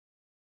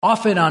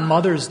Often on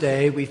Mother's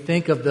Day, we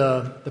think of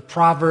the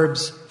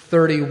Proverbs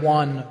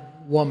 31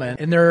 woman,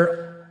 and there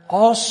are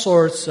all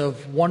sorts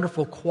of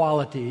wonderful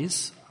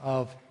qualities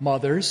of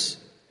mothers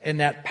in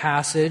that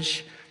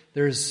passage.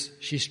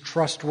 She's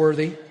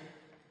trustworthy,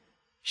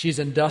 she's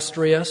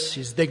industrious,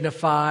 she's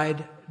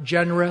dignified,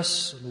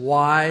 generous,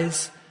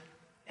 wise,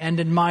 and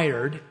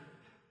admired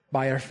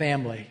by her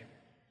family.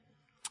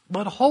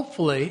 But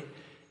hopefully,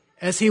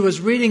 as he was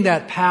reading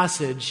that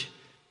passage,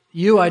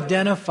 you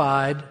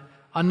identified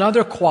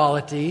another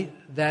quality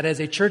that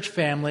as a church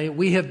family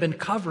we have been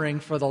covering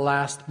for the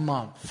last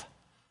month.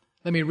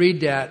 Let me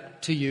read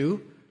that to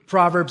you.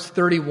 Proverbs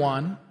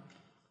 31,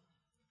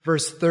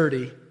 verse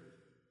 30.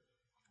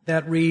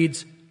 That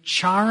reads,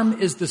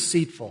 "Charm is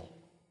deceitful,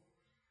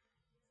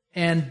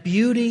 and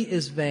beauty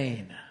is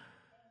vain.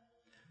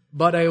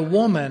 But a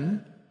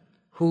woman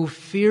who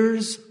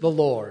fears the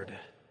Lord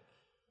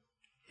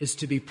is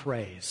to be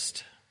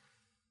praised."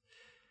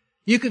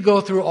 You could go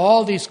through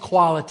all these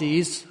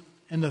qualities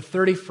in the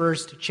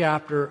 31st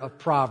chapter of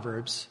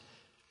Proverbs,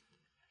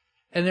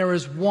 and there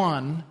is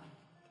one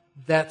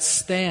that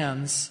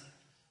stands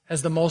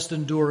as the most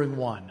enduring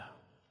one.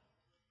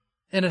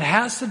 And it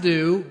has to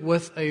do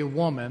with a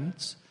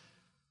woman's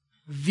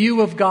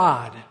view of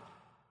God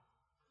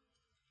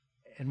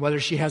and whether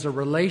she has a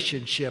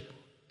relationship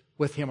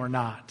with Him or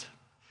not.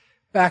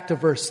 Back to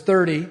verse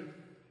 30.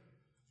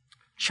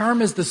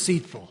 Charm is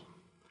deceitful.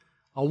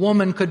 A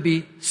woman could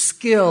be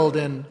skilled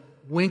in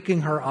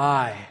winking her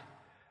eye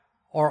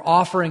or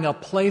offering a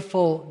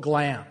playful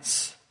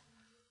glance.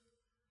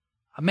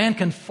 A man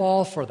can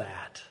fall for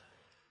that.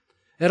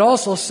 It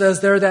also says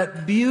there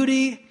that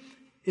beauty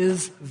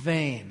is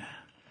vain.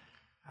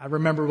 I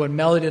remember when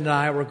Melody and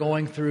I were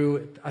going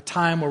through a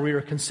time where we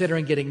were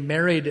considering getting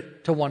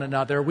married to one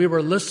another. We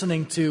were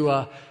listening to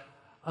a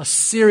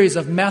series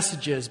of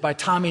messages by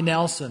Tommy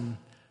Nelson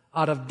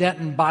out of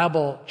Denton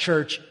Bible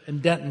Church in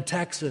Denton,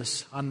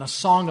 Texas, on the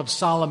Song of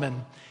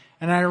Solomon.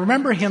 And I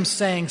remember him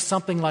saying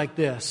something like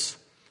this: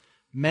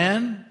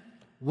 "Men,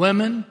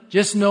 women,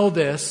 just know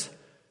this.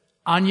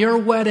 On your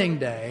wedding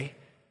day,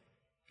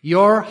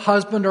 your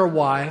husband or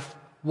wife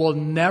will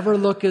never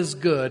look as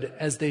good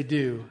as they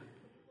do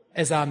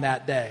as on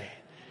that day."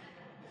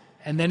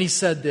 And then he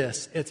said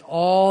this: "It's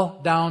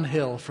all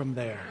downhill from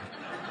there."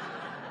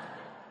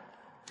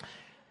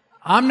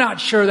 I'm not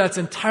sure that's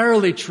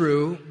entirely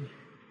true,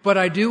 but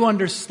I do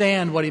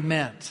understand what he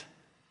meant.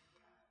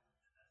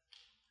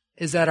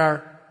 Is that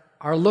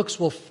our looks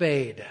will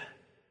fade.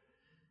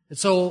 And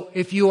so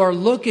if you are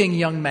looking,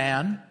 young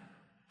man,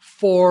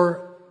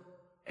 for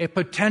a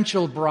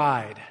potential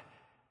bride,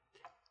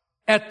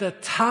 at the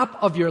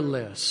top of your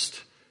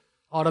list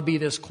ought to be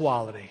this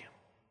quality: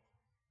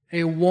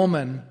 a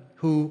woman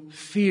who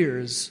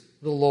fears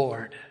the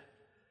Lord.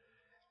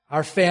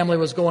 Our family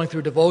was going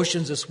through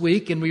devotions this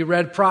week, and we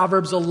read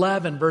Proverbs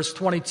 11, verse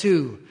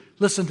 22.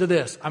 Listen to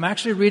this. I'm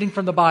actually reading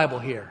from the Bible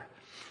here.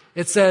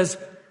 It says,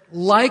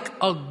 "Like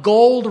a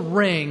gold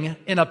ring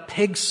in a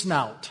pig's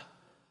snout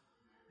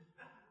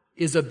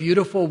is a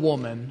beautiful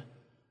woman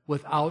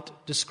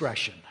without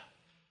discretion."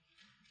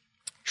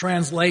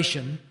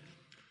 Translation: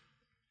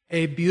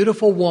 a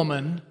beautiful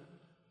woman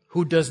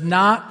who does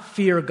not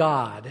fear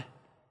God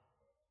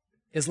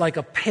is like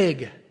a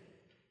pig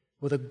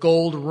with a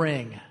gold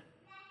ring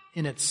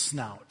in its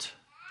snout.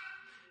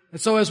 And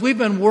so as we've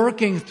been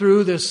working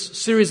through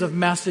this series of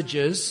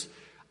messages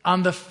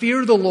on the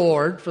fear of the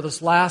Lord for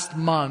this last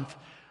month,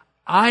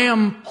 I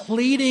am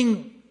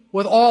pleading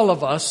with all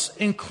of us,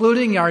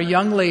 including our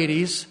young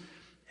ladies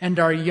and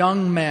our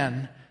young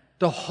men,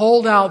 to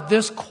hold out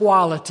this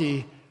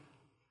quality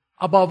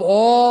above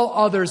all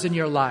others in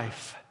your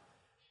life: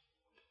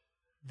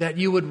 that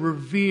you would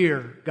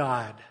revere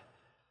God,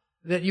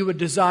 that you would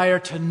desire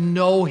to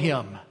know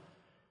Him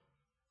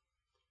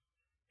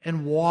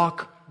and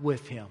walk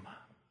with Him.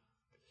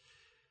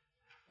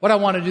 What I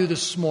want to do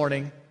this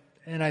morning,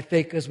 and I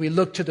think as we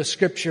look to the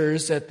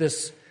Scriptures at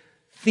this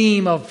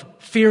theme of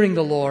fearing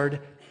the Lord,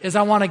 is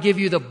I want to give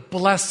you the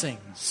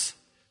blessings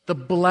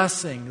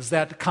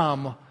that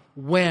come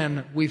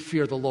when we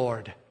fear the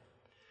Lord.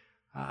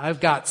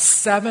 I've got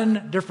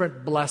 7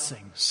 different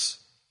blessings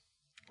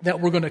that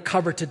we're going to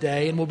cover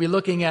today, and we'll be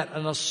looking at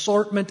an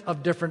assortment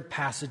of different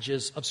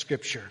passages of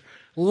Scripture,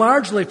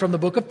 largely from the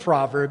book of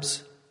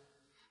Proverbs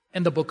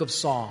and the book of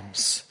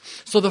Psalms.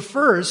 So the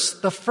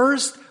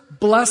first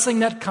blessing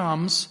that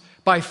comes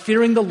by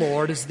fearing the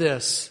Lord is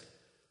this: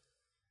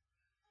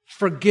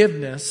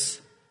 forgiveness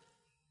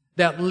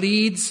that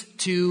leads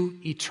to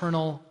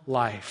eternal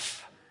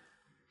life.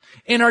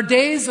 In our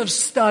days of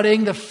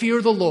studying the fear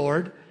of the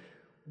Lord,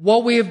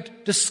 what we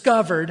have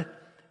discovered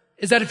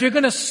is that if you're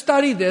going to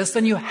study this,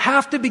 then you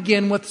have to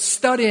begin with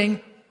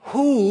studying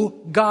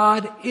who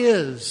God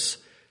is.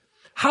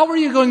 How are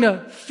you going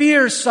to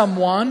fear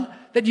someone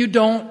that you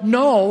don't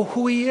know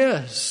who He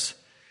is?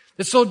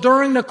 And so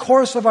during the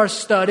course of our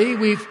study,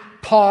 we've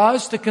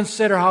paused to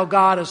consider how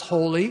God is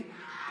holy,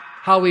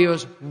 how He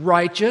is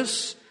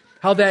righteous,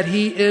 how that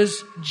He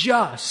is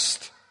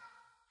just,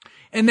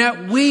 and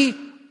that we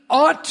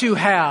ought to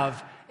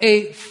have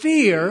a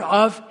fear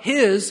of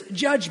His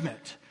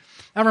judgment.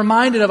 I'm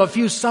reminded of a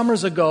few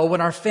summers ago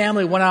when our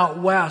family went out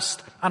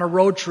west on a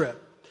road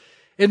trip.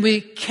 And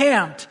we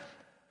camped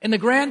in the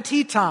Grand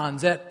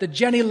Tetons at the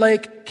Jenny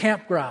Lake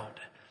campground.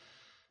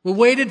 We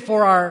waited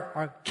for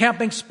our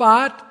camping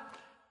spot.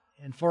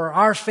 And for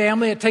our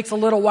family, it takes a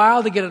little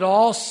while to get it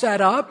all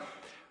set up.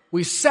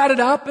 We set it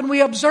up and we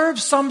observed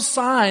some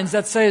signs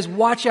that says,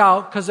 watch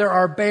out because there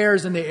are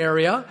bears in the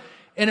area.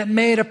 And it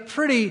made a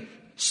pretty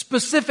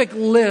specific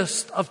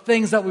list of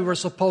things that we were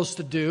supposed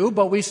to do.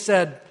 But we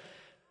said,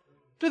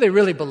 do they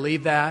really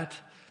believe that?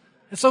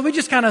 And so we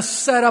just kind of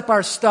set up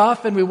our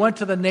stuff and we went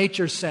to the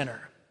nature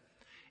center.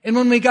 And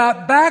when we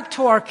got back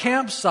to our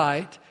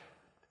campsite,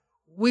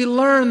 we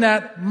learned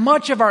that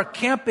much of our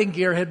camping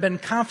gear had been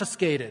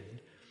confiscated.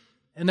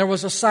 And there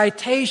was a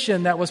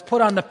citation that was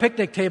put on the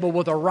picnic table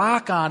with a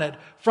rock on it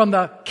from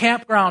the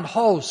campground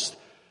host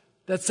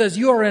that says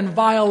you are in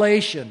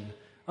violation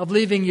of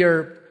leaving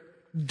your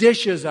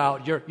dishes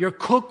out, your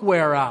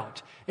cookware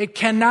out. It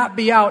cannot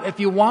be out.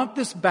 If you want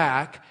this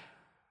back,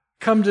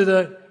 come to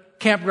the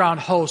campground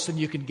host and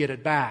you can get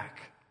it back.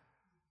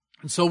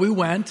 And so we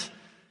went,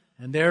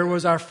 and there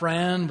was our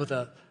friend with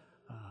a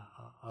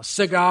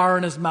cigar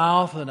in his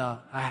mouth and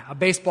a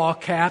baseball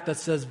cap that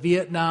says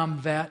Vietnam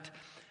vet.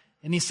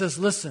 And he says,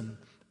 listen,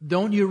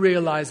 don't you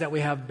realize that we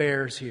have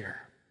bears here?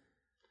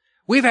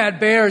 We've had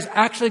bears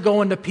actually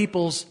go into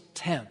people's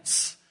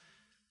tents.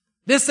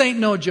 This ain't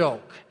no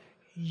joke.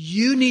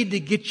 You need to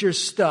get your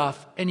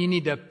stuff and you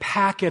need to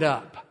pack it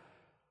up.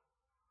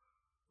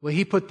 Well,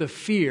 he put the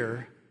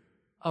fear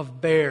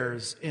of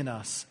bears in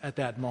us at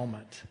that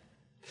moment.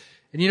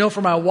 And you know,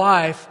 for my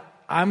wife,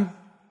 I'm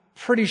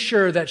pretty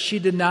sure that she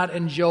did not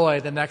enjoy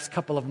the next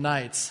couple of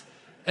nights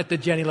at the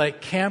Jenny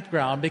Lake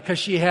campground because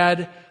she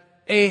had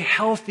a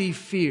healthy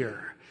fear.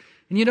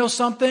 And you know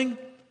something?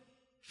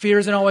 Fear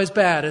isn't always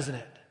bad, isn't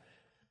it?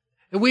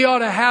 And we ought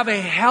to have a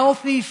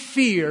healthy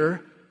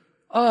fear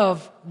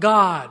of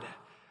God.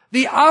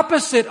 The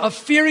opposite of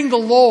fearing the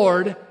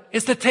Lord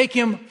is to take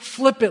Him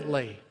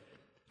flippantly,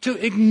 to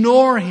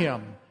ignore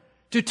Him,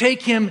 to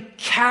take Him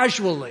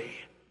casually.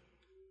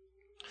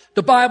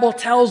 The Bible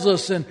tells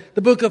us in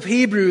the book of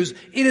Hebrews,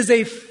 it is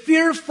a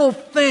fearful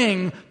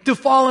thing to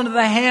fall into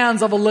the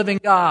hands of a living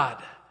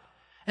God.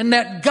 And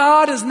that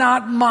God is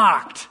not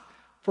mocked.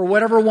 For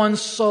whatever one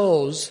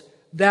sows,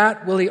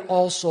 that will he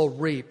also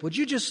reap. Would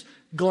you just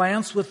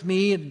glance with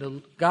me in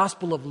the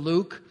Gospel of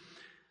Luke?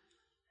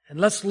 And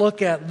let's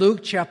look at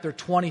Luke chapter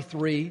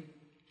 23,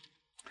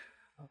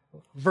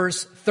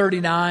 verse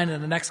 39,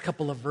 and the next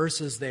couple of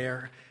verses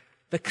there.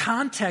 The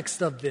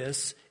context of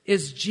this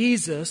is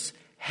Jesus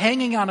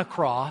hanging on a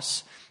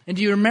cross. And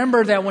do you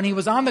remember that when He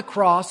was on the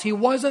cross, He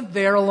wasn't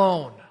there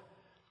alone?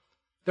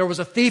 There was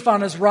a thief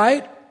on His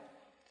right,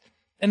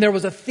 and there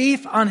was a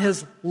thief on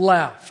His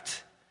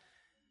left.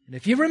 And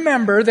if you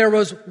remember, there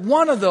was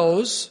one of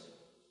those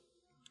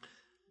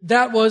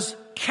that was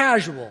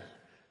casual.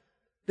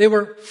 They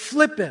were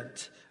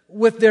flippant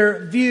with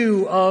their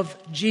view of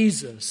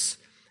Jesus.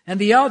 And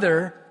the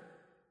other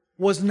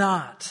was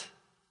not.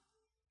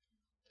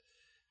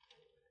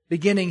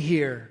 Beginning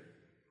here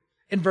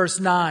in verse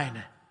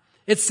 9.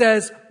 It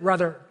says,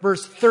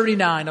 verse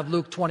 39 of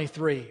Luke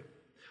 23.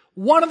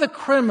 One of the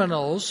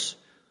criminals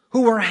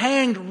who were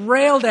hanged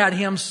railed at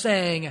Him,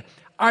 saying,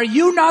 "Are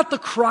you not the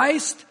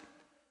Christ?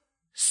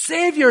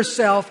 Save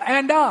yourself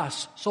and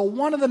us." So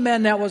one of the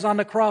men that was on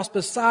the cross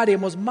beside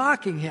Him was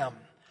mocking Him.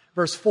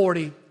 Verse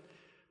 40.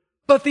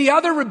 But the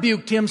other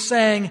rebuked Him,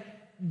 saying,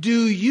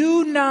 "Do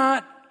you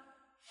not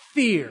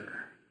fear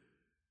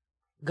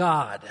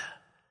God,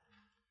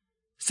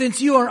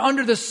 since you are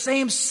under the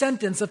same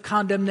sentence of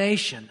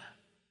condemnation?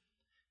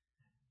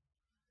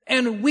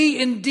 And we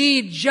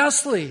indeed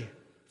justly,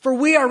 for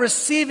we are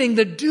receiving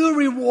the due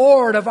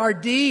reward of our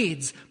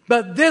deeds.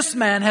 But this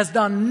man has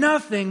done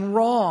nothing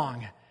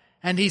wrong."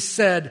 And He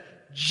said,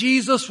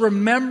 "Jesus,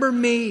 remember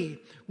me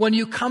when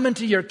you come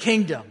into your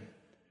kingdom."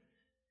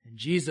 And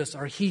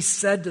He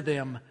said to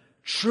them,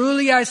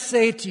 "Truly I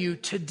say to you,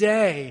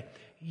 today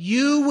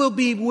you will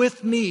be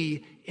with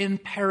me in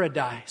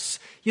paradise."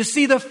 You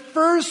see, the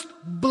first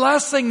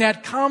blessing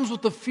that comes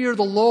with the fear of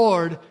the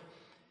Lord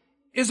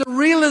is a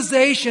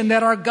realization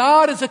that our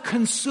God is a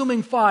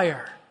consuming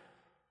fire.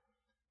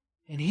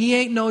 And He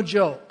ain't no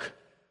joke.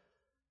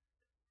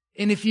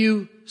 And if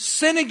you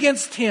sin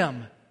against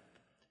Him,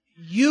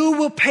 you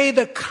will pay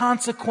the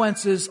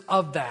consequences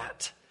of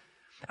that.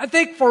 I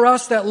think for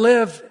us that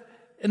live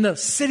in the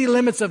city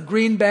limits of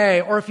Green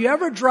Bay, or if you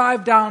ever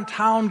drive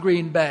downtown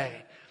Green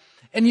Bay,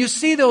 and you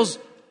see those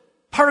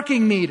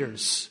parking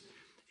meters,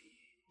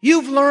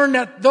 you've learned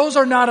that those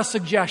are not a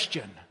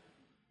suggestion.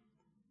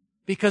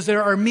 Because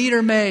there are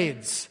meter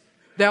maids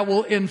that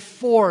will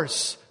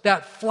enforce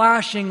that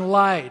flashing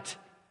light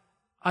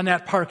on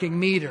that parking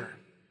meter.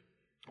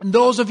 And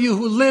those of you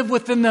who live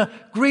within the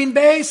Green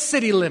Bay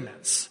city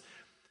limits,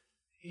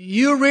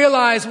 you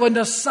realize when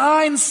the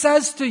sign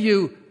says to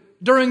you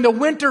during the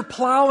winter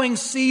plowing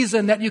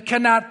season that you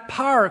cannot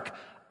park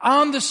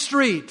on the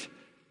street,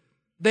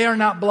 they are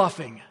not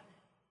bluffing.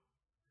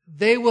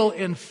 they will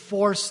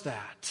enforce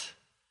that.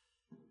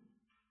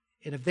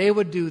 And if they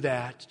would do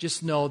that,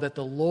 just know that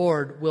the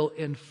Lord will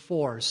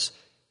enforce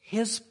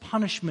His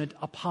punishment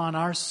upon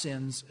our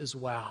sins as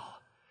well.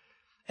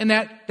 And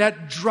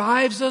that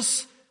drives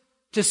us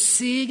to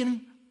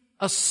seeing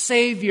a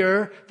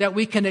Savior that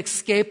we can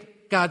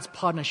escape God's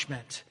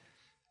punishment.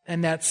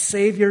 And that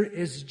Savior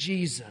is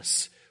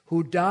Jesus,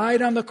 who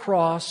died on the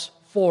cross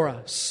for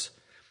us.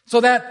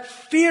 So that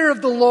fear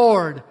of the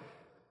Lord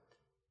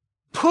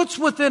puts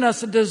within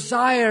us a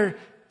desire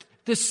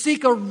to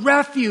seek a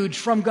refuge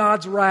from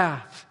God's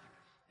wrath.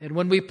 And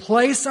when we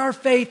place our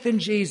faith in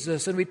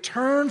Jesus and we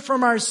turn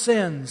from our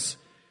sins,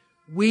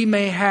 we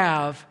may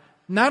have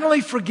not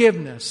only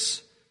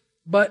forgiveness,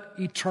 but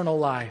eternal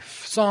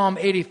life. Psalm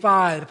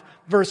 85,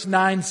 verse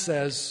 9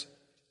 says,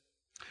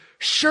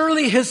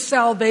 "Surely His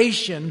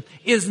salvation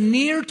is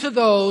near to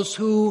those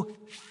who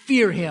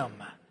fear Him,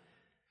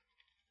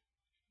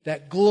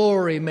 that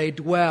glory may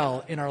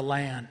dwell in our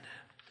land."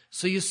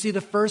 So you see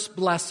the first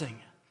blessing.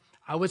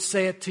 I would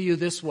say it to you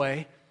this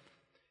way: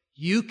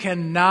 you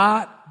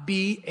cannot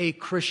be a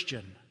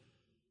Christian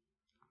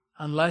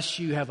unless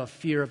you have a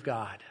fear of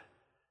God.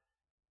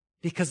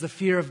 Because the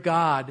fear of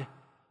God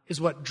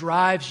is what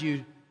drives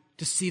you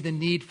to see the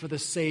need for the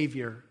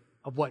Savior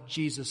of what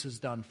Jesus has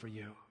done for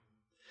you.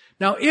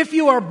 Now, if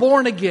you are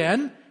born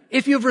again,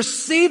 if you've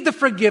received the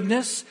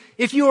forgiveness,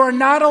 if you are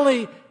not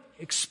only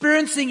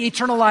experiencing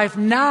eternal life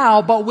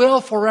now, but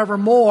will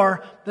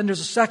forevermore, then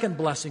there's a second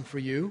blessing for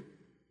you.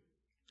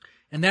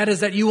 And that is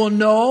that you will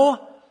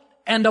know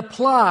and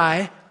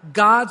apply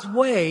God's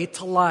way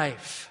to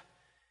life.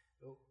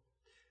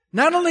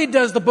 Not only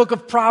does the book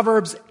of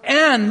Proverbs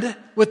end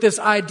with this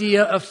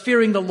idea of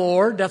fearing the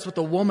Lord, that's what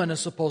the woman is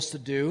supposed to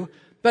do,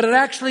 but it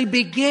actually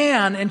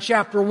began in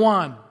chapter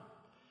 1.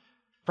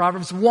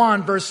 Proverbs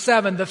 1, verse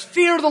 7, "The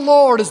fear of the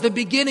Lord is the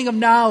beginning of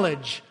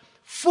knowledge.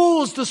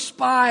 Fools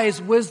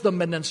despise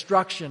wisdom and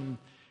instruction."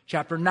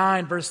 Chapter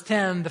 9, verse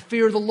 10, "The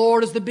fear of the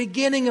Lord is the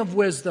beginning of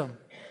wisdom,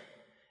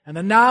 and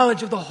the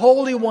knowledge of the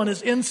Holy One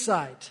is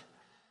insight."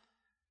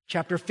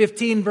 Chapter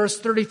 15, verse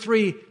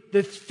 33,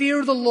 "The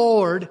fear of the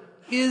Lord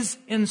is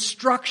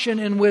instruction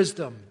in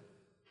wisdom,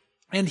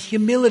 and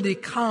humility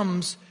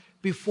comes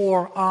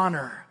before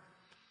honor."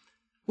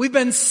 We've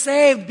been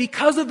saved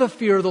because of the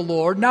fear of the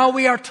Lord. Now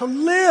we are to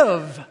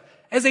live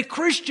as a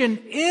Christian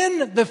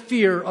in the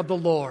fear of the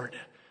Lord.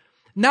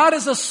 Not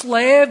as a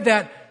slave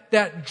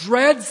that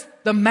dreads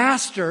the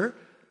master,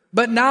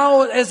 but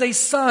now as a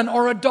son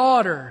or a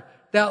daughter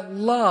that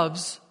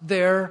loves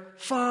their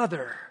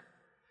father.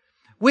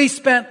 We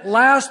spent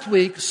last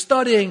week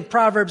studying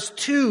Proverbs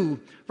 2,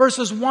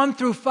 verses 1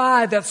 through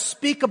 5 that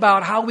speak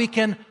about how we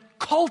can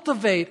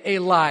cultivate a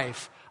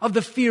life of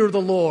the fear of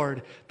the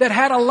Lord. That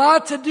had a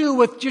lot to do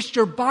with just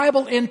your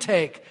Bible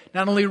intake.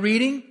 Not only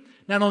reading,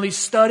 not only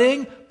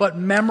studying, but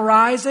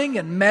memorizing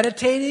and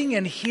meditating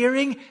and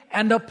hearing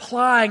and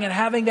applying and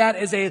having that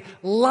as a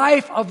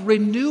life of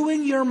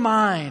renewing your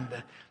mind.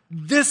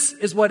 This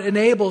is what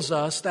enables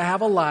us to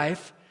have a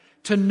life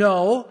to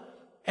know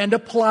and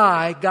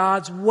apply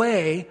God's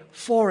way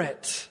for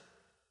it.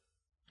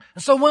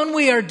 And so when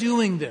we are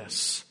doing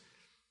this,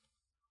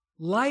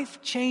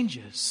 life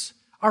changes.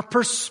 Our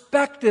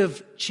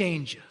perspective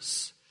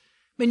changes.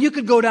 I mean, you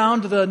could go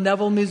down to the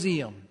Neville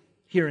Museum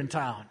here in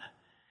town,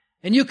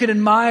 and you could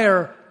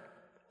admire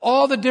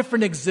all the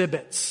different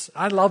exhibits.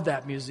 I love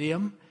that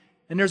museum.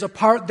 And there's a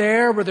part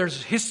there where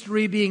there's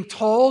history being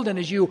told, and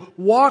as you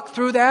walk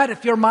through that,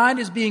 if your mind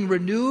is being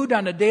renewed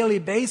on a daily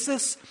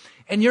basis,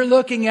 and you're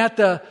looking at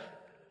the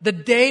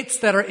dates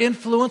that are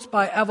influenced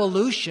by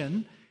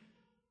evolution,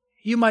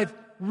 you might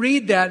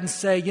read that and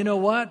say, you know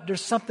what? There's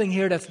something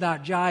here that's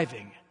not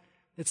jiving.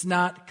 It's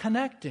not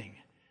connecting.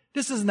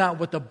 This is not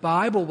what the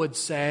Bible would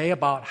say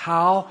about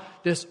how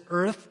this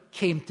earth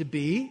came to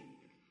be.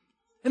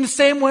 In the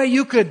same way,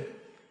 you could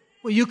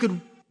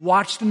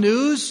watch the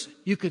news,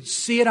 you could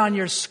see it on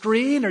your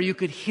screen, or you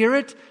could hear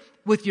it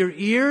with your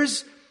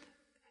ears.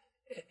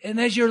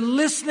 And as you're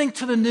listening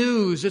to the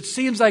news, it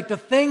seems like the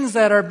things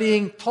that are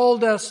being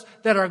told us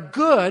that are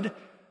good,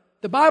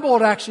 the Bible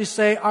would actually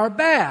say are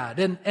bad,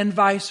 and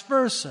vice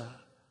versa.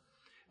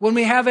 When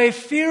we have a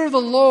fear of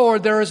the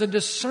Lord, there is a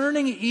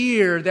discerning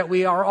ear that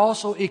we are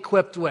also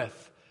equipped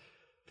with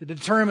to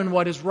determine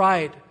what is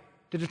right,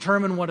 to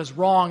determine what is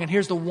wrong. And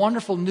here's the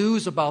wonderful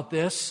news about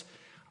this.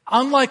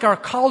 Unlike our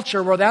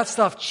culture where that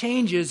stuff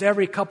changes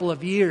every couple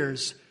of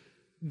years,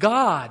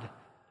 God,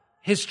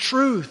 His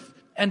truth,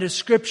 and His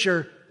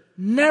Scripture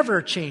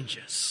never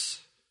changes.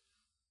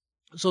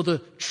 So the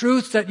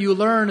truths that you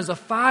learn as a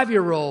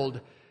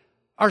 5-year-old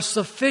are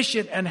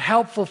sufficient and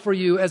helpful for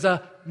you as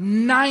a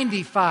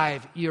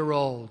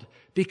 95-year-old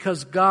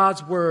because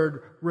God's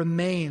Word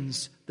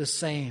remains the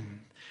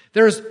same.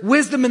 There's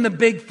wisdom in the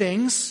big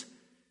things.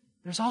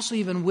 There's also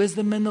even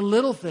wisdom in the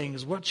little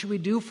things. What should we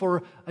do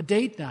for a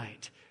date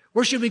night?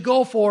 Where should we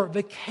go for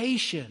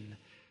vacation?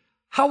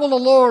 How will the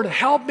Lord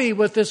help me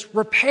with this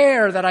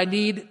repair that I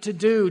need to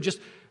do? Just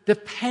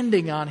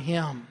depending on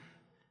Him.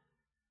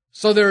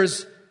 So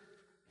there's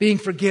being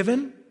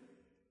forgiven.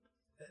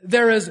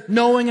 There is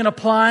knowing and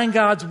applying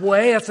God's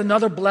way. That's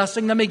another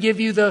blessing. Let me give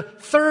you the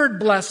third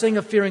blessing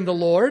of fearing the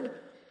Lord.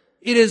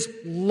 It is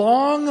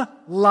long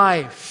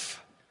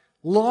life.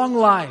 Long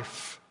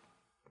life.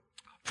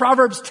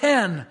 Proverbs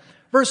 10,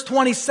 verse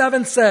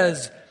 27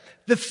 says,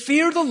 "The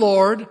fear of the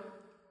Lord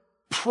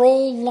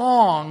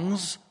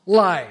prolongs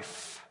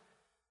life,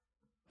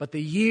 but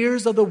the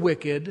years of the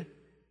wicked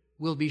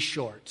will be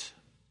short."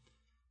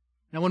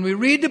 Now, when we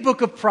read the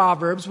book of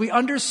Proverbs, we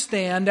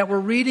understand that we're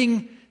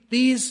reading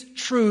these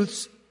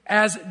truths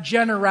as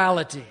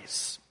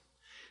generalities.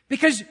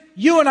 Because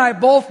you and I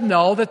both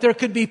know that there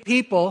could be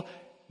people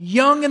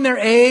young in their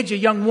age, a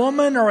young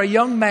woman or a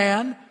young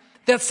man,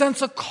 that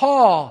sense a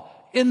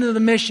call into the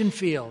mission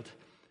field.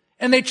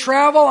 And they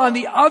travel on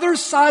the other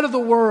side of the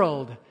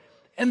world.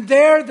 And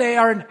there they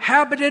are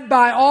inhabited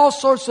by all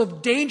sorts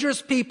of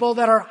dangerous people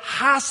that are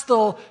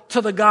hostile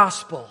to the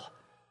gospel.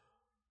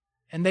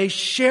 And they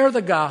share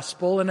the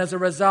gospel, and as a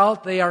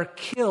result, they are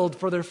killed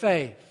for their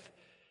faith.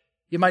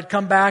 You might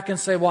come back and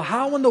say, well,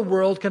 how in the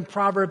world can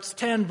Proverbs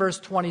 10, verse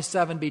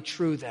 27 be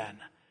true then?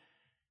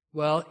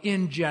 Well,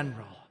 in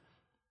general,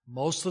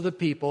 most of the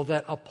people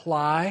that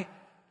apply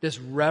this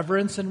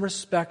reverence and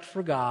respect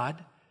for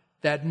God,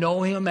 that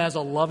know Him as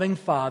a loving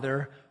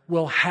Father,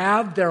 will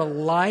have their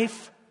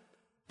life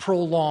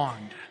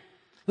prolonged.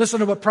 Listen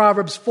to what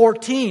Proverbs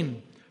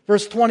 14,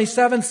 verse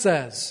 27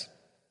 says.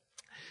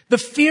 "The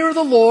fear of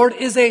the Lord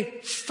is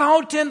a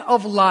fountain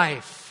of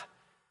life,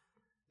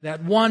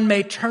 that one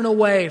may turn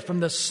away from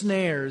the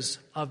snares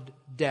of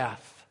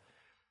death."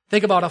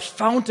 Think about a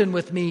fountain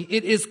with me.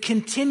 It is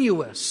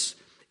continuous.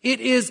 It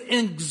is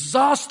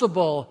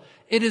inexhaustible.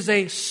 It is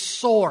a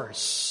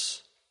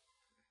source.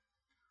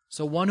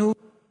 So one who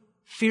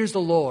fears the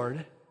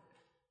Lord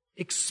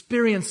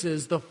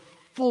experiences the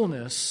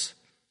fullness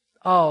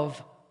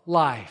of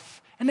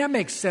life. And that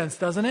makes sense,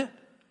 doesn't it?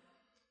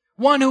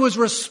 One who is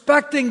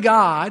respecting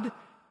God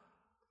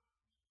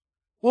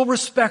will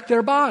respect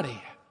their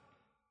body.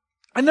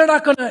 And they're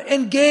not going to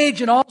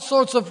engage in all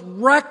sorts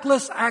of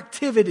reckless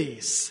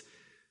activities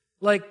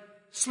like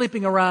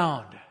sleeping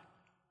around,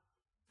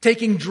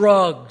 taking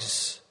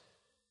drugs,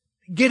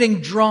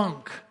 getting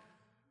drunk,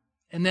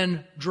 and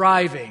then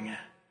driving.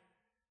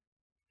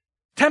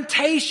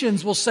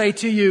 Temptations will say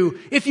to you,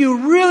 if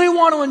you really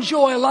want to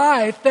enjoy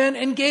life, then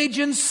engage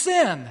in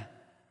sin.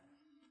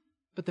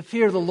 But the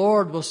fear of the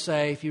Lord will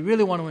say, if you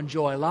really want to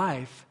enjoy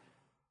life,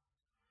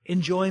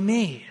 enjoy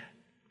me.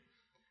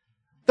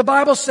 The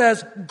Bible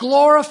says,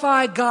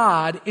 glorify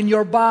God in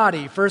your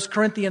body. 1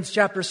 Corinthians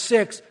chapter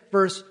 6,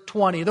 verse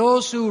 20.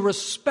 Those who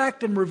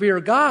respect and revere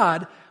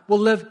God will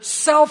live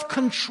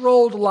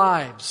self-controlled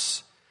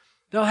lives.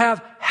 They'll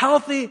have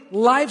healthy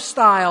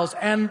lifestyles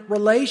and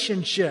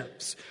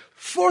relationships.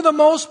 For the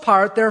most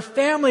part, their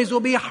families will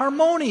be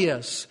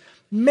harmonious.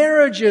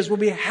 Marriages will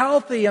be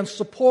healthy and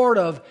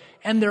supportive,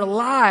 and their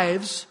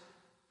lives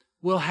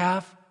will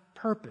have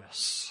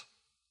purpose.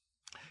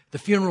 The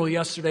funeral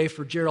yesterday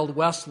for Gerald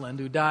Westland,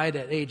 who died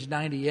at age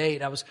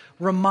 98, I was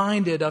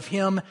reminded of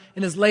him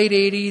in his late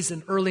 80s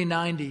and early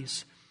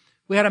 90s.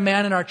 We had a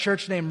man in our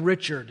church named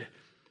Richard,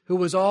 who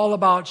was all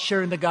about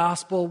sharing the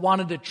gospel,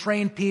 wanted to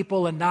train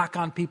people and knock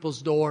on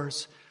people's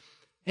doors.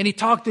 And he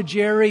talked to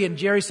Jerry, and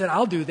Jerry said,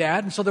 I'll do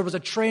that. And so there was a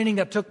training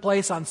that took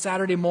place on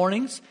Saturday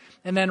mornings.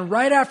 And then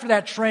right after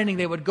that training,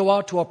 they would go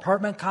out to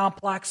apartment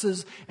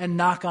complexes and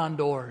knock on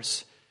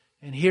doors.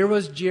 And here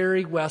was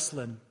Jerry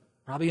Westland,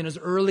 probably in his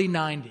early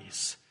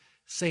 90s,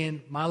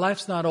 saying, my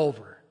life's not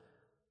over.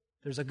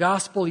 There's a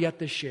gospel yet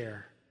to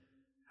share.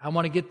 I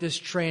want to get this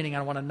training.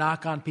 I want to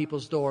knock on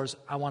people's doors.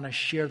 I want to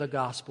share the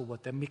gospel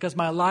with them because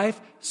my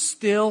life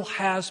still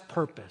has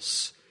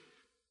purpose.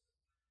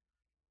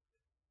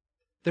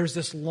 There's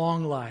this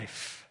long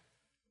life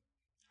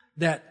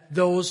that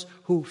those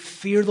who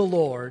fear the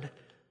Lord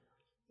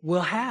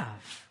will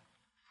have.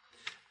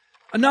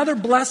 Another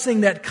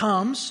blessing that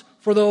comes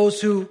for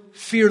those who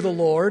fear the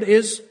Lord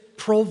is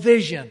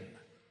provision.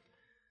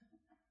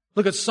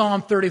 Look at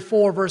Psalm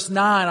 34, verse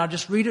 9. I'll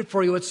just read it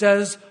for you. It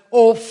says,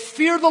 "Oh,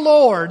 fear the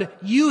Lord,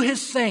 you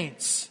His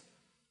saints.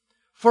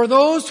 For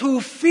those who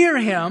fear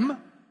Him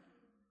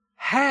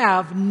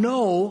have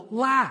no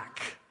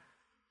lack."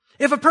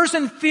 If a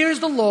person fears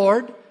the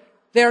Lord,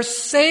 they're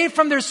saved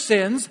from their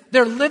sins,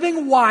 they're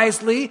living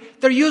wisely,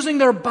 they're using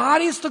their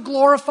bodies to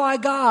glorify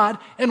God,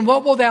 and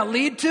what will that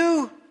lead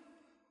to?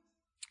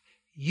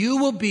 You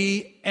will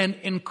be an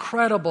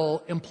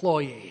incredible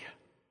employee.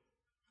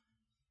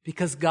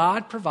 Because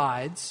God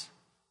provides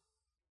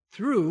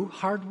through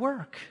hard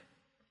work.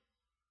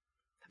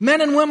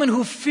 Men and women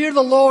who fear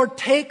the Lord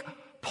take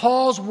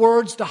Paul's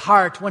words to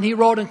heart when he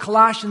wrote in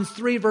Colossians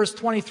 3, verse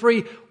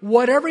 23,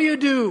 "Whatever you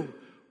do,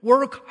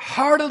 work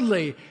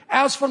heartedly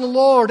as for the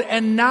Lord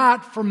and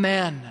not for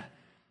men."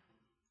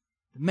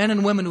 The men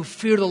and women who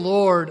fear the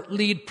Lord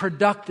lead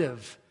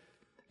productive.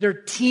 They're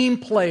team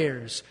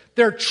players.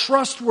 They're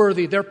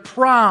trustworthy. They're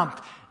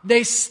prompt.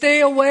 They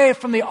stay away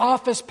from the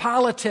office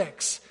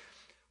politics.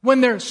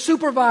 When their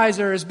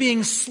supervisor is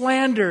being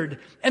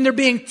slandered and they're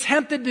being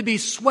tempted to be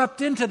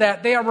swept into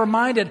that, they are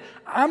reminded,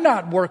 I'm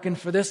not working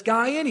for this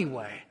guy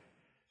anyway.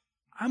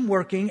 I'm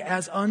working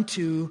as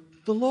unto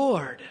the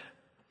Lord.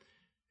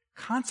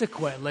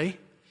 Consequently,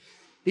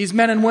 these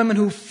men and women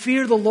who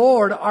fear the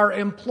Lord are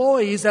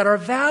employees that are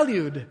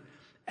valued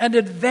and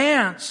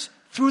advance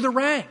through the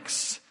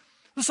ranks.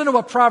 Listen to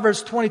what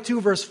Proverbs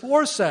 22 verse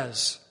 4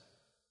 says.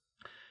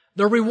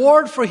 The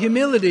reward for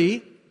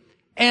humility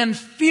and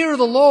fear of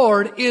the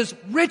Lord is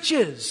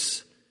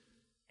riches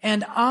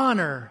and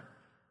honor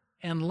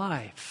and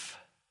life.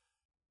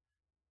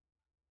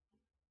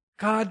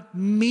 God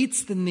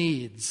meets the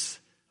needs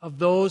of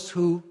those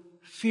who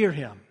fear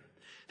Him.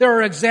 There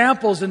are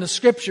examples in the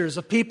Scriptures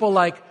of people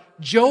like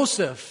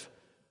Joseph,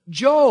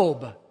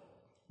 Job,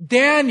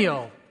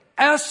 Daniel,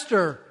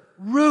 Esther,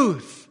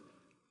 Ruth,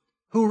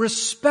 who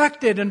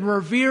respected and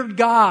revered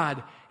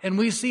God, and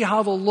we see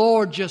how the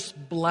Lord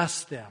just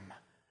blessed them.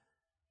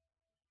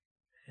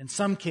 In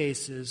some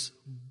cases,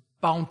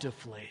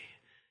 bountifully.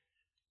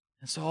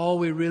 And so all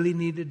we really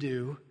need to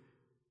do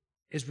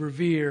is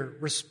revere,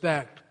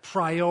 respect,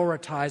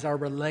 prioritize our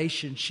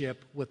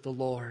relationship with the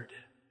Lord.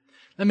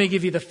 Let me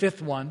give you the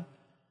fifth one.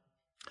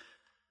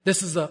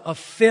 This is a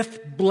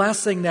fifth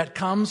blessing that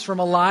comes from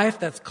a life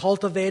that's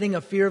cultivating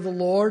a fear of the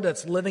Lord,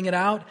 that's living it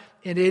out,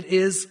 and it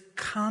is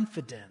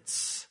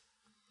confidence.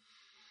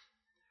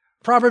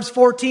 Proverbs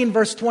 14,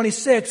 verse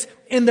 26,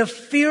 in the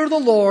fear of the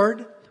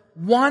Lord,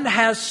 one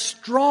has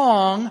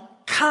strong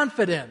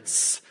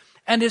confidence,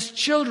 and his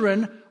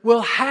children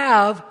will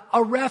have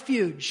a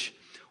refuge.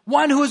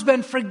 One who has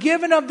been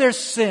forgiven of their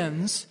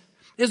sins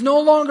is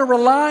no longer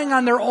relying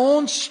on their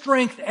own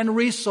strength and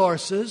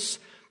resources.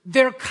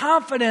 Their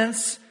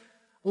confidence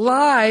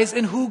lies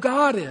in who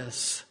God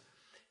is.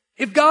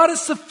 If God is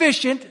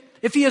sufficient,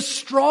 if He is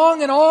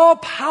strong and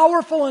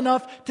all-powerful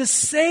enough to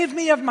save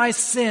me of my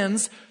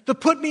sins, to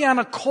put me on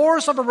a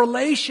course of a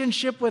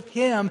relationship with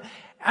Him,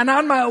 and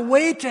on my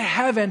way to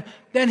heaven,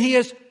 then He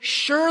is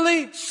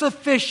surely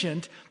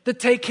sufficient to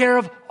take care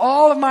of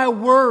all of my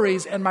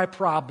worries and my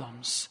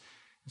problems.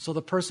 And so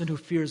the person who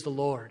fears the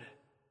Lord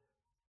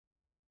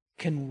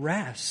can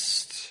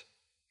rest.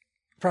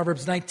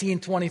 Proverbs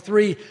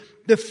 19:23,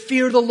 the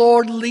fear of the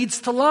Lord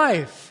leads to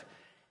life,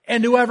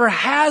 and whoever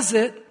has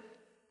it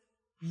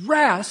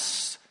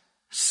rests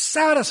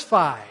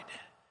satisfied.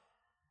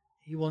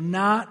 He will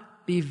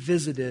not be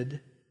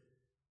visited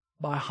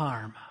by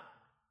harm.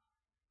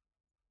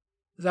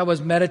 As I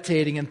was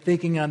meditating and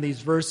thinking on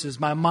these verses,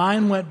 my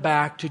mind went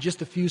back to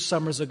just a few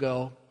summers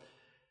ago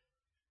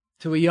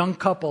to a young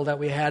couple that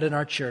we had in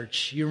our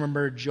church. You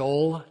remember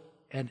Joel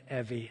and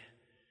Evie,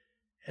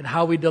 and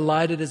how we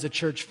delighted as a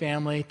church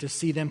family to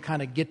see them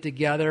kind of get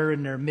together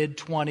in their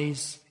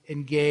mid-20s,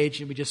 engaged,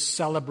 and we just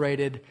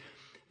celebrated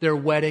their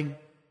wedding.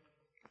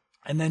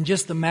 And then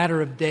just a matter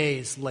of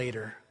days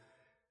later,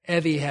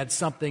 Evie had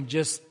something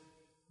just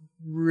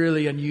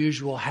really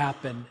unusual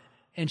happen,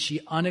 and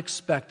she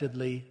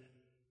unexpectedly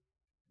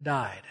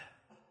died.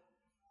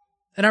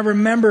 And I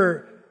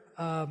remember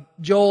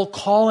Joel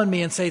calling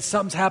me and saying,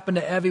 something's happened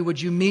to Evie, would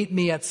you meet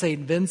me at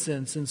St.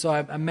 Vincent's? And so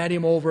I met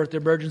him over at the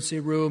emergency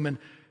room, and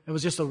it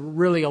was just a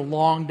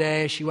long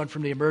day. She went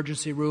from the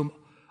emergency room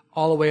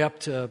all the way up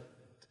to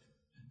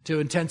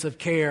intensive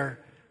care.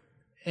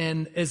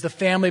 And as the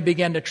family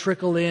began to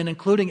trickle in,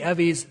 including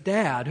Evie's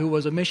dad, who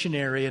was a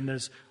missionary, and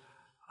his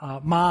her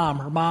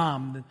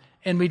mom,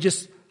 and we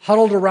just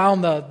huddled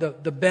around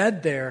the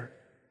bed there.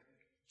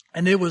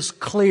 And it was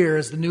clear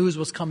as the news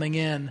was coming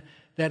in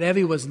that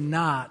Evie was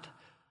not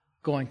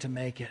going to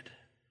make it.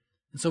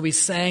 And so we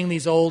sang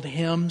these old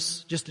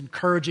hymns, just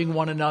encouraging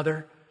one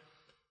another.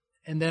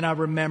 And then I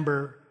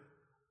remember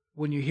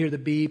when you hear the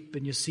beep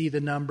and you see the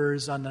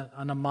numbers on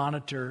a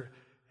monitor,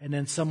 and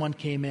then someone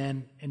came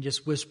in and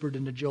just whispered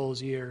into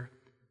Joel's ear,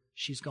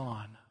 she's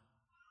gone.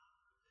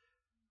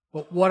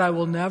 But what I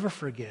will never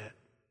forget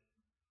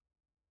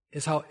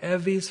is how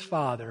Evie's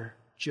father,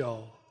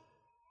 Joe,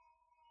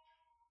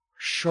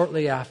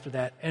 shortly after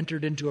that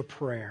entered into a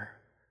prayer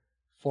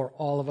for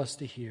all of us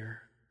to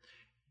hear,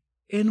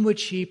 in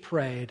which he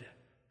prayed,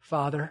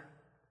 Father,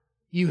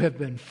 you have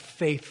been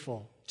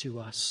faithful to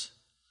us,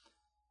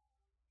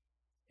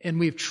 and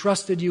we've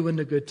trusted you in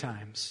the good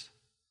times,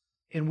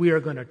 and we are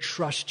going to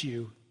trust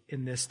you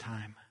in this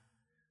time.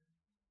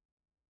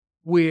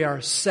 We are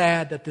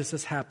sad that this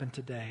has happened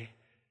today,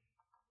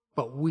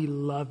 but we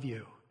love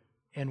you,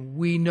 and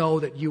we know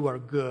that you are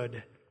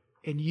good,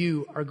 and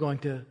you are going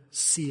to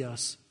see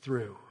us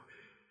through.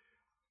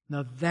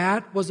 Now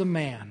that was a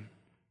man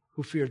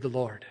who feared the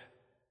Lord,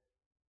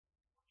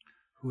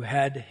 who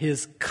had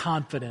his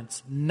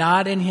confidence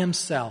not in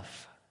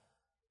himself,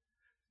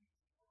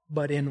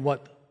 but in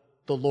what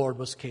the Lord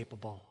was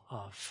capable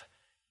of.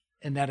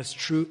 And that is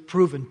true,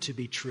 proven to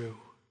be true.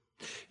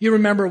 You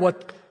remember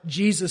what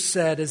Jesus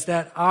said is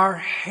that our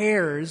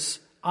hairs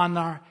on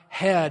our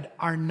head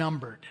are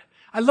numbered.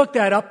 I looked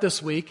that up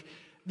this week,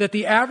 that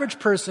the average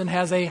person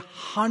has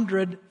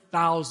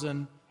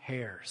 100,000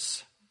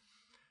 hairs.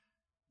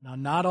 Now,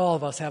 not all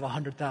of us have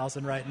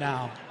 100,000 right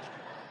now.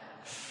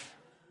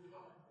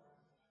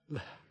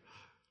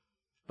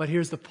 But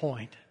here's the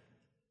point.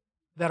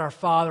 that our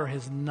Father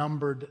has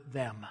numbered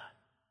them.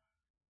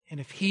 And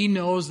if He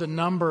knows the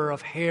number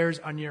of hairs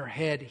on your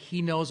head,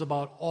 He knows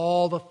about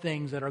all the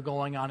things that are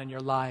going on in your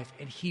life,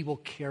 and He will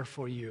care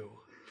for you.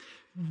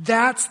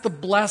 That's the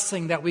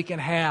blessing that we can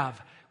have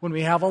when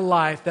we have a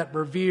life that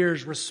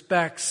reveres,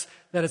 respects,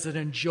 that is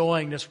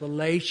enjoying this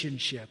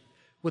relationship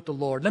with the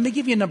Lord. Let me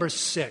give you number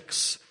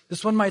 6.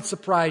 This one might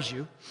surprise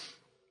you,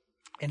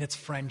 and it's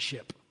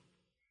friendship.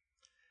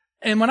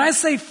 And when I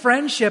say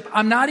friendship,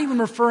 I'm not even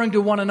referring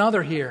to one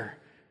another here.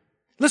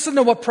 Listen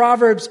to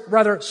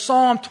what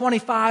Psalm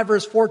 25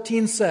 verse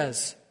 14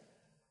 says.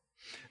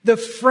 The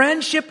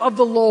friendship of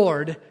the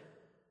Lord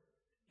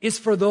is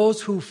for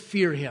those who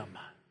fear Him,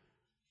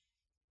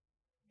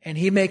 and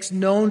He makes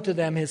known to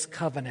them His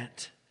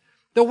covenant.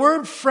 The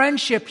word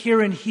friendship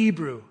here in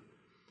Hebrew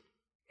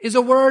is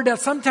a word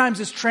that sometimes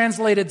is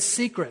translated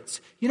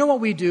secrets. You know what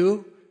we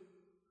do?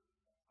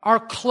 Our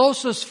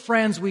closest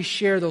friends we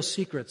share those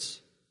secrets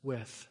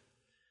with.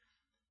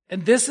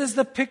 And this is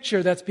the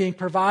picture that's being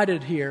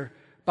provided here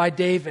by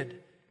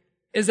David,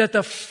 is that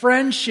the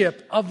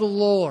friendship of the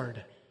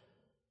Lord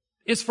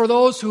is for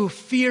those who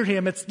fear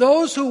Him. It's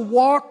those who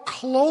walk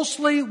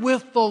closely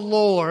with the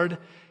Lord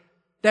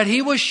that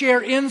He will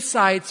share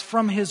insights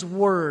from His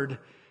Word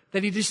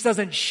that He just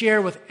doesn't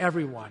share with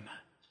everyone.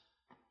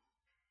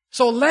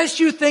 So lest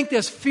you think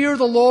this fear of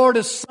the Lord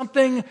is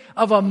something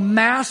of a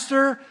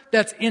master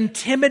that's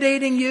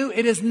intimidating you,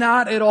 it is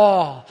not at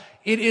all.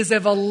 It is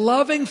of a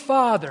loving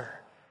Father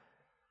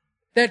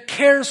that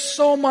cares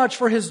so much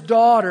for His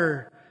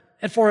daughter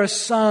and for His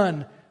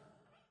son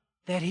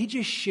that He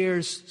just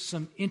shares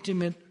some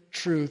intimate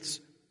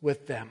truths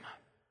with them.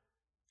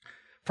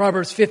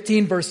 Proverbs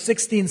 15 verse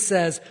 16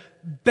 says,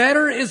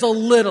 better is a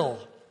little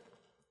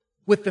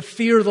with the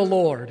fear of the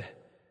Lord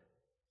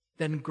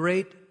than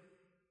great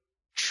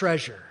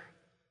treasure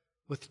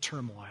with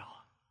turmoil.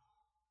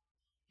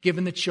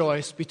 Given the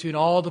choice between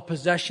all the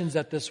possessions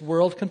that this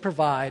world can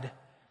provide,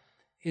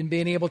 in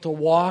being able to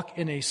walk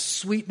in a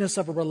sweetness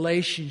of a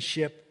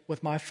relationship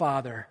with my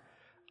Father,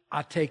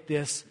 I take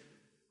this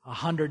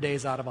 100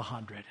 days out of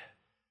 100. It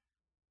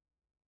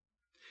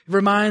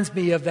reminds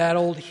me of that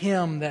old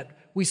hymn that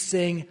we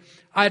sing,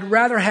 I'd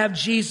rather have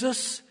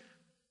Jesus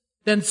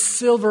than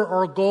silver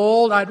or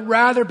gold. I'd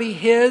rather be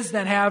His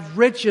than have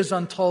riches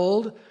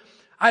untold.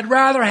 I'd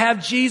rather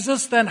have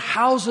Jesus than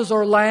houses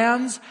or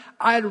lands.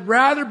 I'd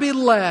rather be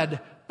led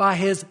by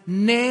His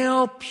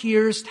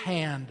nail-pierced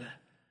hand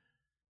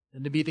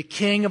than to be the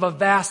king of a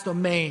vast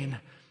domain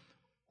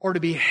or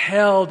to be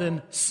held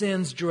in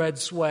sin's dread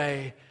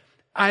sway.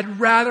 I'd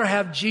rather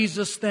have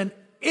Jesus than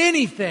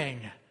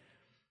anything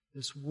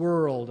this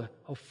world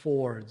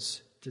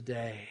affords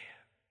today.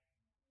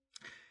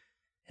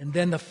 And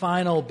then the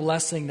final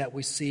blessing that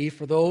we see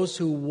for those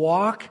who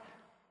walk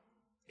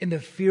in the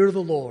fear of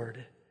the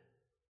Lord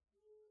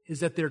is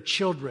that their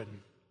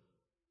children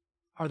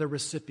are the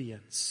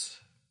recipients.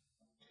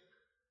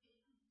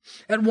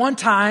 At one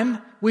time,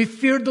 we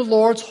feared the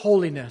Lord's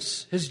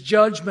holiness, His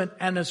judgment,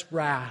 and His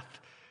wrath.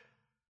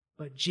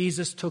 But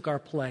Jesus took our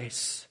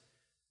place.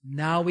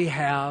 Now we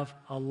have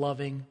a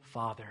loving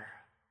Father.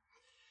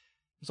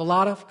 There's a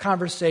lot of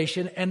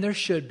conversation, and there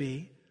should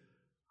be,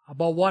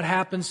 about what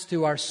happens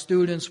to our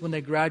students when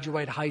they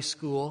graduate high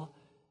school.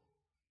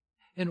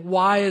 And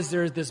why is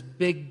there this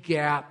big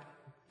gap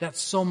that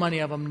so many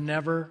of them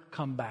never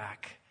come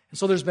back? And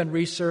so there's been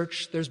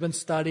research, there's been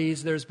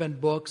studies, there's been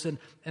books, and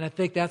I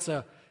think that's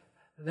a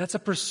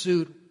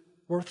pursuit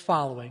worth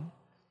following.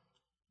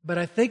 But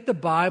I think the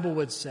Bible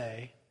would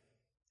say,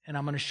 and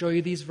I'm going to show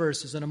you these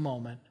verses in a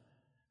moment,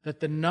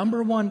 that the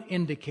number one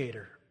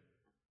indicator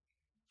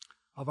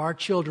of our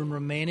children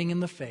remaining in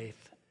the faith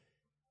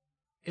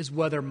is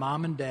whether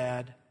mom and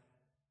dad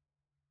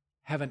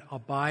have an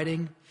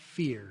abiding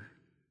fear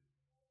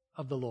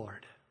of the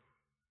Lord.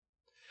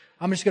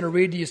 I'm just going to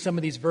read to you some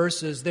of these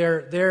verses.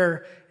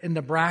 They're in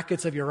the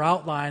brackets of your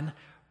outline.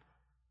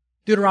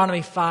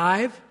 Deuteronomy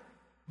 5,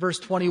 verse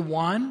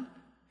 21,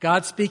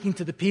 God speaking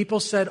to the people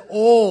said,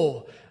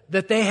 "Oh,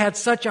 that they had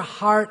such a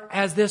heart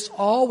as this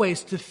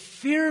always, to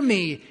fear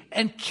me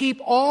and keep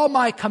all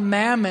my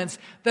commandments,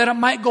 that it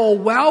might go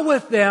well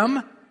with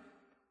them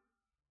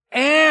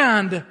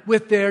and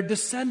with their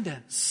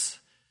descendants."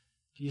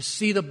 Do you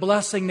see the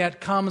blessing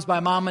that comes by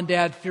mom and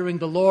dad fearing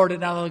the Lord? It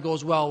not only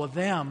goes well with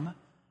them,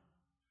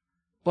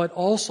 but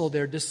also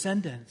their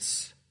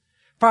descendants.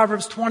 Psalm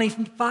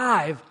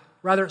 25,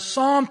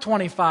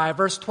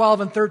 verse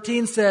 12 and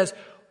 13 says,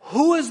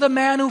 "Who is the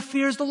man who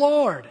fears the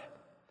Lord?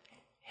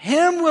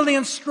 Him will He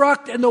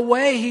instruct in the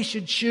way he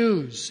should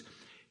choose.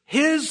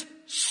 His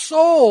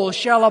soul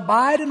shall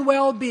abide in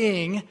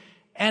well-being,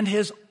 and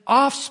his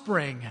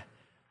offspring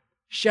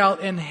shall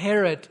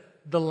inherit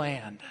the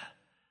land."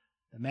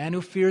 The man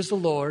who fears the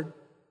Lord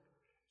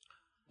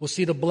will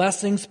see the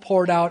blessings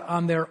poured out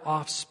on their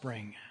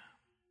offspring.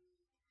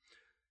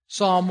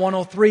 Psalm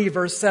 103,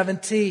 verse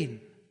 17.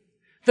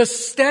 "The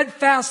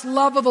steadfast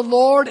love of the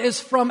Lord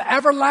is from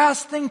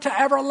everlasting to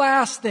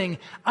everlasting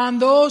on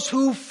those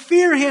who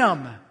fear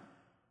Him,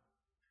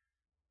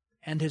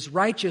 and His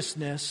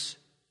righteousness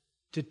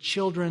to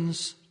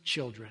children's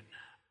children.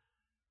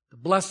 The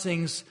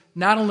blessings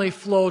not only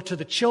flow to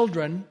the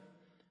children,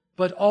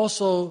 but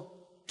also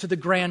to the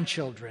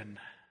grandchildren.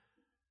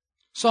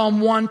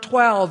 Psalm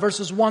 112,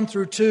 verses 1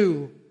 through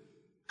 2.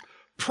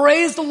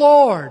 Praise the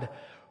Lord.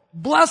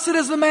 Blessed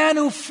is the man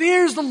who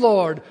fears the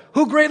Lord,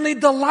 who greatly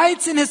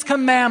delights in His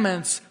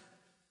commandments.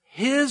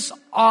 His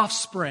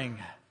offspring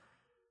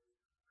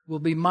will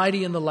be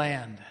mighty in the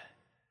land.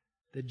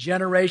 The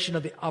generation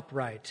of the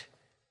upright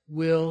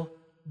will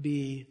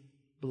be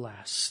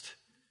blessed.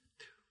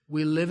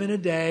 We live in a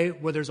day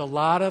where there's a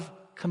lot of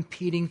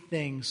competing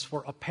things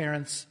for a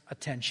parent's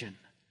attention.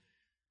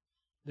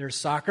 There's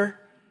soccer,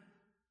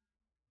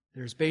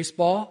 there's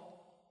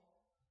baseball,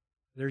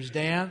 there's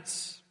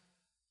dance,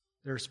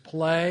 there's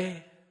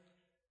play,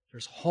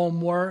 there's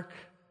homework,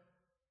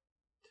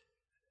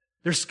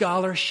 there's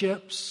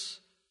scholarships,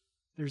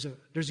 there's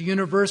a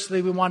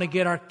university we want to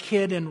get our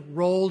kid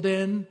enrolled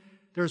in,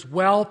 there's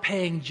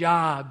well-paying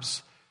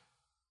jobs.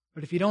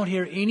 But if you don't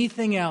hear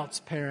anything else,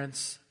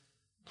 parents,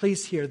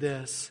 please hear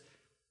this.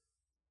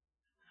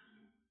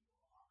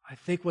 I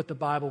think what the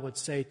Bible would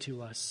say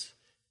to us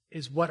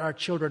is what our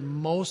children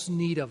most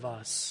need of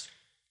us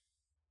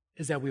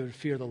is that we would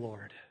fear the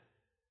Lord.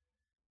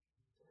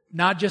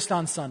 Not just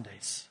on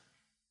Sundays,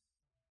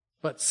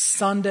 but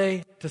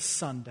Sunday to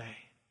Sunday.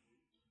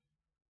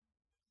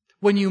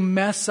 When you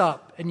mess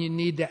up and you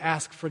need to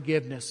ask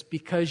forgiveness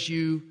because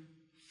you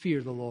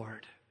fear the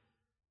Lord.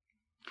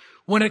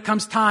 When it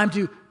comes time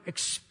to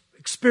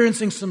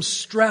experiencing some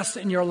stress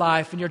in your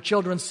life and your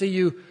children see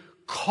you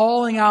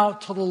calling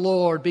out to the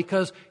Lord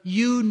because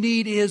you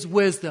need His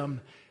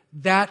wisdom,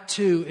 that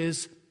too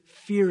is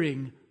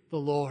fearing the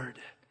Lord.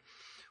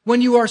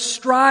 When you are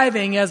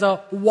striving as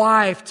a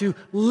wife to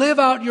live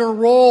out your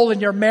role in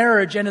your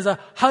marriage and as a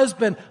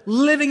husband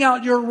living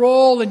out your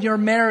role in your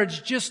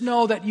marriage, just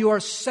know that you are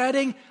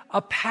setting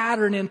a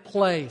pattern in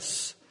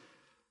place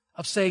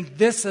of saying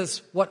this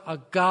is what a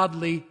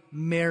godly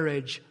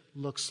marriage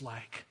looks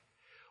like.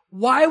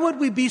 Why would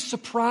we be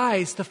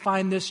surprised to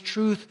find this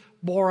truth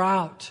bore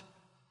out?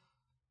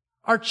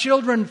 Our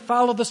children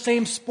follow the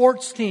same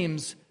sports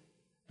teams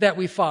that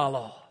we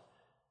follow.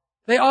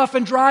 They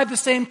often drive the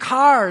same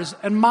cars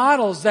and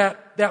models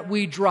that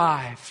we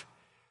drive.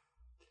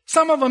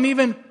 Some of them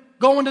even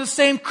go into the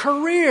same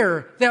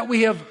career that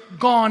we have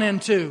gone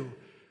into.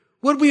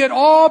 Would we at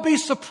all be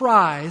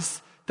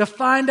surprised to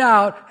find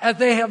out, as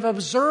they have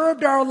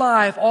observed our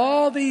life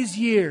all these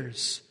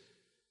years,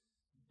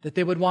 that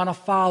they would want to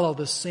follow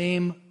the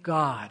same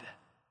God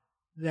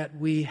that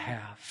we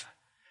have?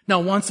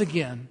 Now, once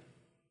again,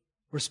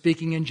 we're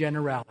speaking in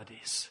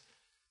generalities.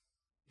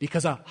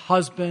 Because a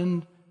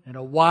husband and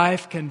a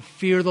wife can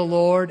fear the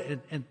Lord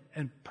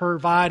and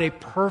provide a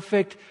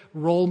perfect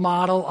role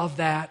model of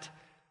that.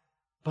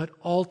 But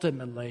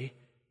ultimately,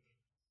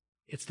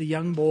 it's the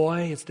young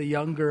boy, it's the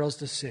young girl's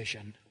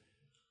decision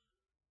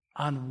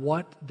on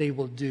what they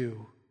will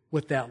do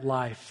with that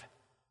life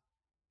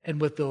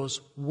and with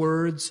those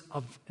words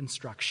of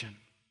instruction.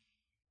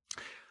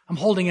 I'm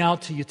holding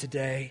out to you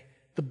today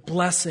the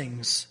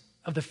blessings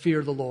of the fear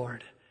of the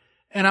Lord.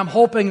 And I'm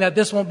hoping that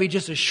this won't be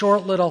just a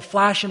short little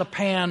flash in a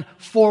pan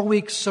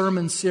 4-week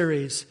sermon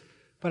series,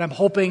 but I'm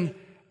hoping,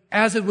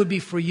 as it would be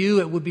for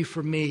you, it would be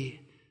for me,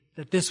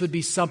 that this would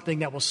be something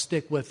that will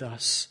stick with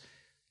us.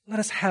 Let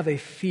us have a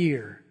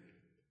fear,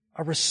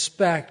 a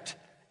respect,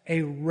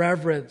 a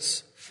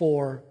reverence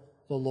for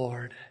the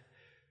Lord.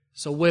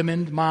 So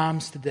women,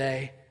 moms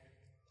today,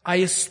 I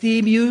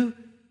esteem you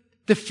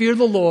to fear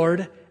the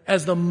Lord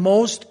as the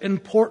most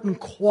important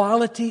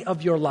quality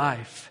of your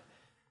life.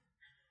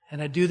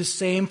 And I do the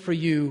same for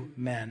you,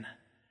 men.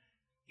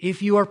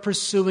 If you are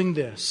pursuing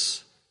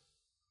this,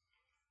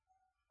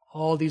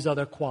 all these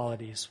other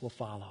qualities will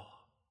follow.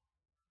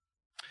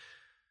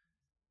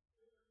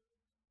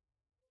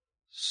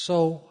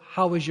 So,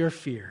 how is your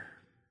fear?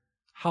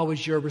 How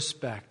is your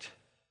respect?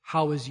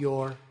 How is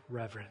your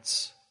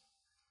reverence?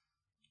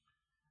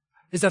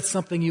 Is that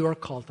something you are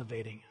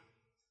cultivating?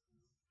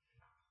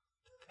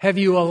 Have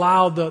you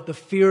allowed the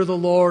fear of the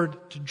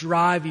Lord to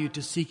drive you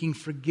to seeking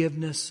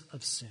forgiveness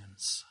of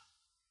sins?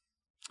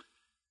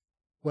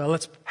 Well,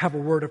 let's have a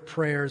word of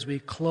prayer as we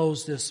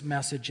close this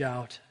message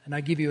out, and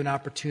I give you an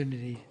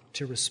opportunity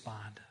to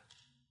respond.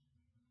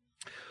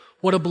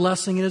 What a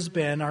blessing it has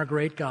been, our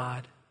great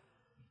God,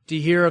 to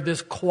hear of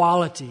this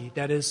quality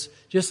that is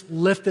just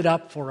lifted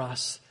up for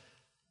us,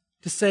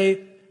 to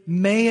say,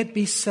 may it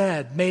be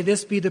said, may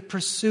this be the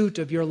pursuit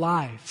of your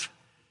life,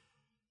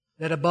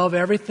 that above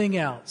everything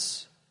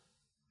else,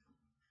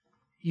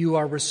 you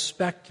are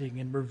respecting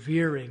and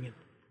revering.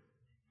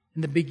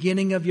 And the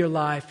beginning of your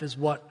life is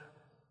what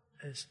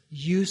as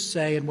you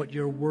say and what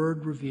your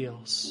word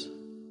reveals.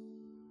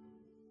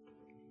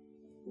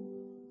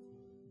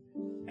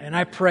 And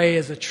I pray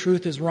as the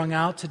truth is rung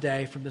out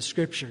today from the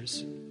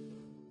Scriptures,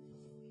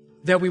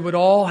 that we would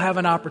all have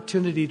an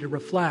opportunity to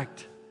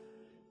reflect.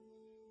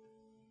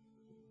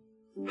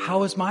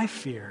 How is my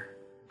fear?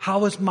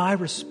 How is my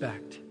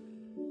respect?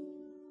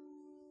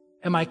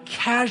 Am I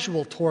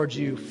casual towards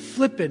you,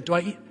 flippant?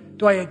 Do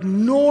Do I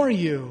ignore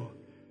you?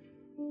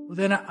 Well,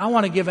 then I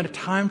want to give it a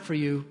time for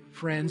you,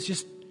 friends,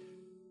 just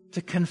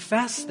to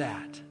confess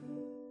that.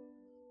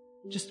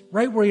 Just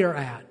right where you're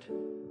at.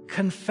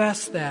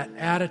 Confess that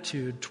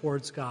attitude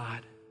towards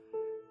God.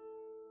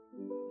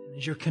 And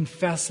as you're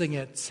confessing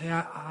it, say,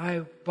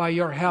 I, by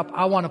your help,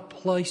 I want to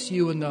place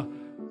you in the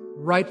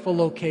rightful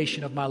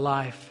location of my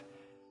life,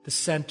 the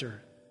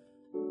center,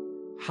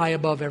 high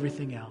above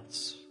everything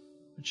else.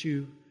 Won't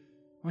you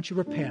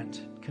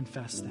repent,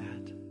 confess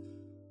that.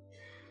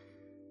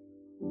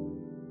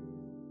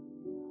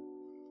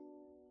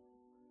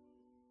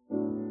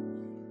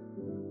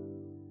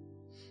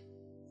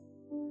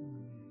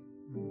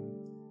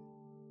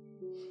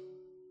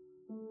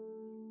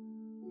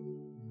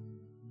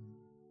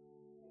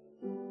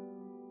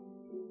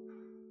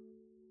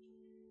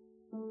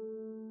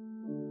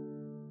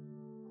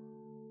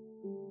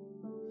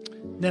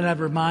 Then I'd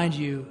remind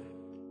you,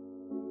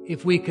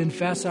 if we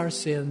confess our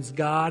sins,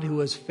 God,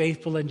 who is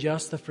faithful and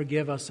just to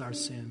forgive us our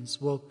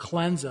sins, will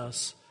cleanse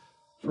us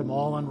from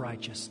all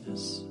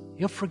unrighteousness.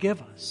 He'll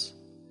forgive us.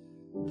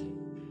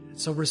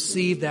 So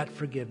receive that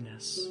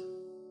forgiveness.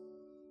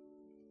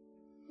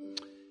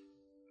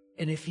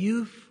 And if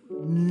you've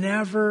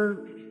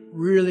never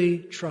really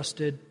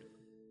trusted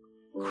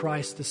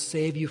Christ to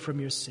save you from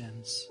your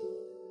sins,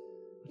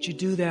 would you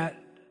do that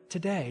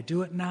today?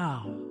 Do it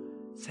now.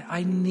 Say,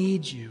 I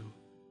need you.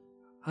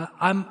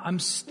 I'm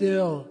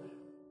still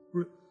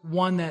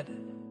one that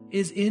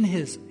is in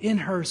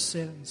her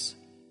sins.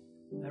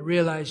 I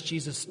realize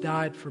Jesus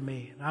died for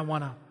me, and I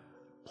want to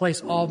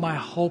place all my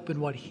hope in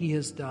what He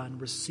has done,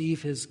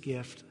 receive His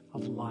gift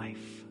of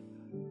life.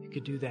 You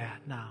could do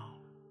that now.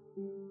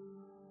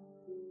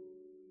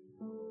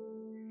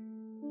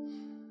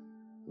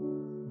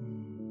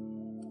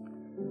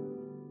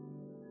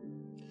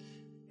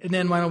 And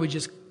then why don't we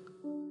just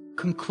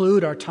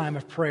conclude our time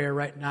of prayer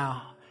right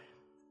now?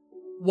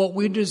 What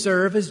we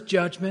deserve is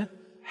judgment,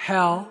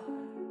 hell,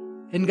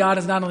 and God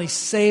has not only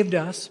saved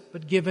us,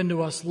 but given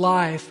to us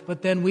life,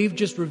 but then we've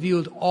just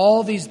revealed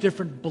all these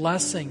different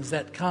blessings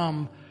that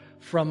come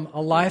from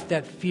a life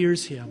that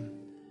fears Him.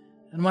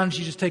 And why don't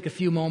you just take a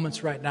few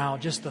moments right now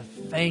just to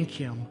thank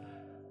Him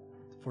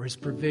for His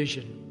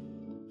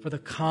provision, for the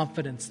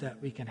confidence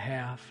that we can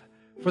have,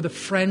 for the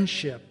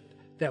friendship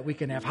that we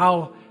can have,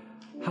 how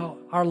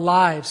our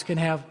lives can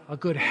have a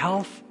good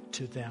health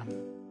to them,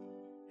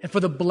 and for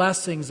the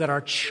blessings that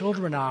our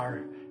children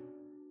are.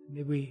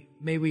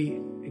 May we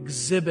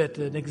exhibit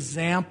an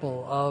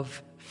example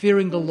of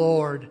fearing the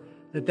Lord,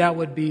 that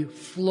would be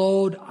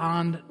flowed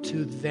on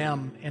to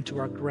them and to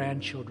our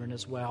grandchildren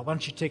as well. Why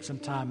don't you take some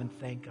time and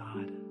thank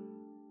God?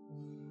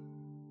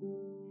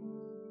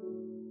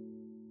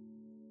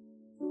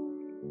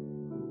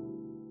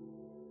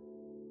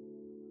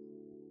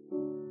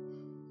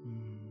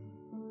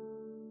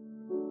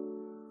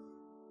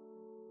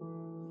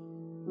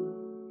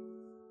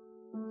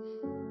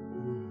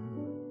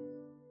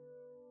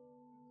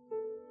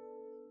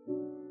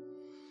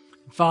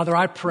 Father,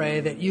 I pray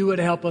that you would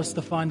help us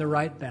to find the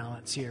right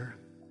balance here.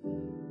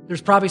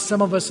 There's probably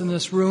some of us in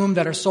this room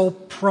that are so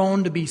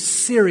prone to be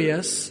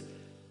serious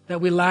that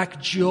we lack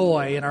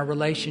joy in our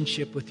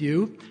relationship with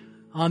you.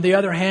 On the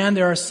other hand,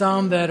 there are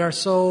some that are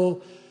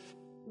so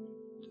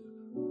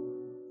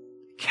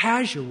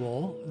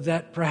casual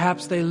that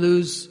perhaps they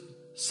lose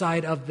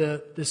sight of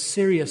the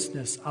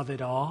seriousness of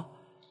it all.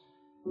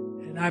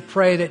 And I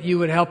pray that you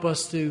would help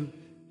us to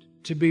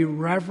be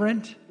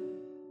reverent,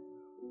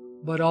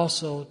 but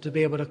also to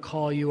be able to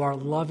call you our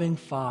loving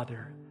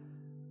Father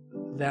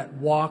that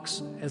walks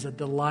as a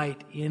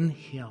delight in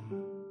Him.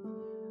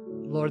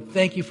 Lord,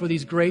 thank you for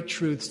these great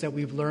truths that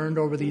we've learned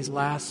over these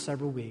last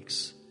several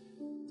weeks.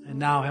 And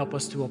now help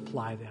us to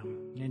apply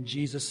them. In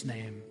Jesus'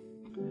 name,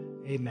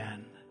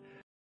 amen.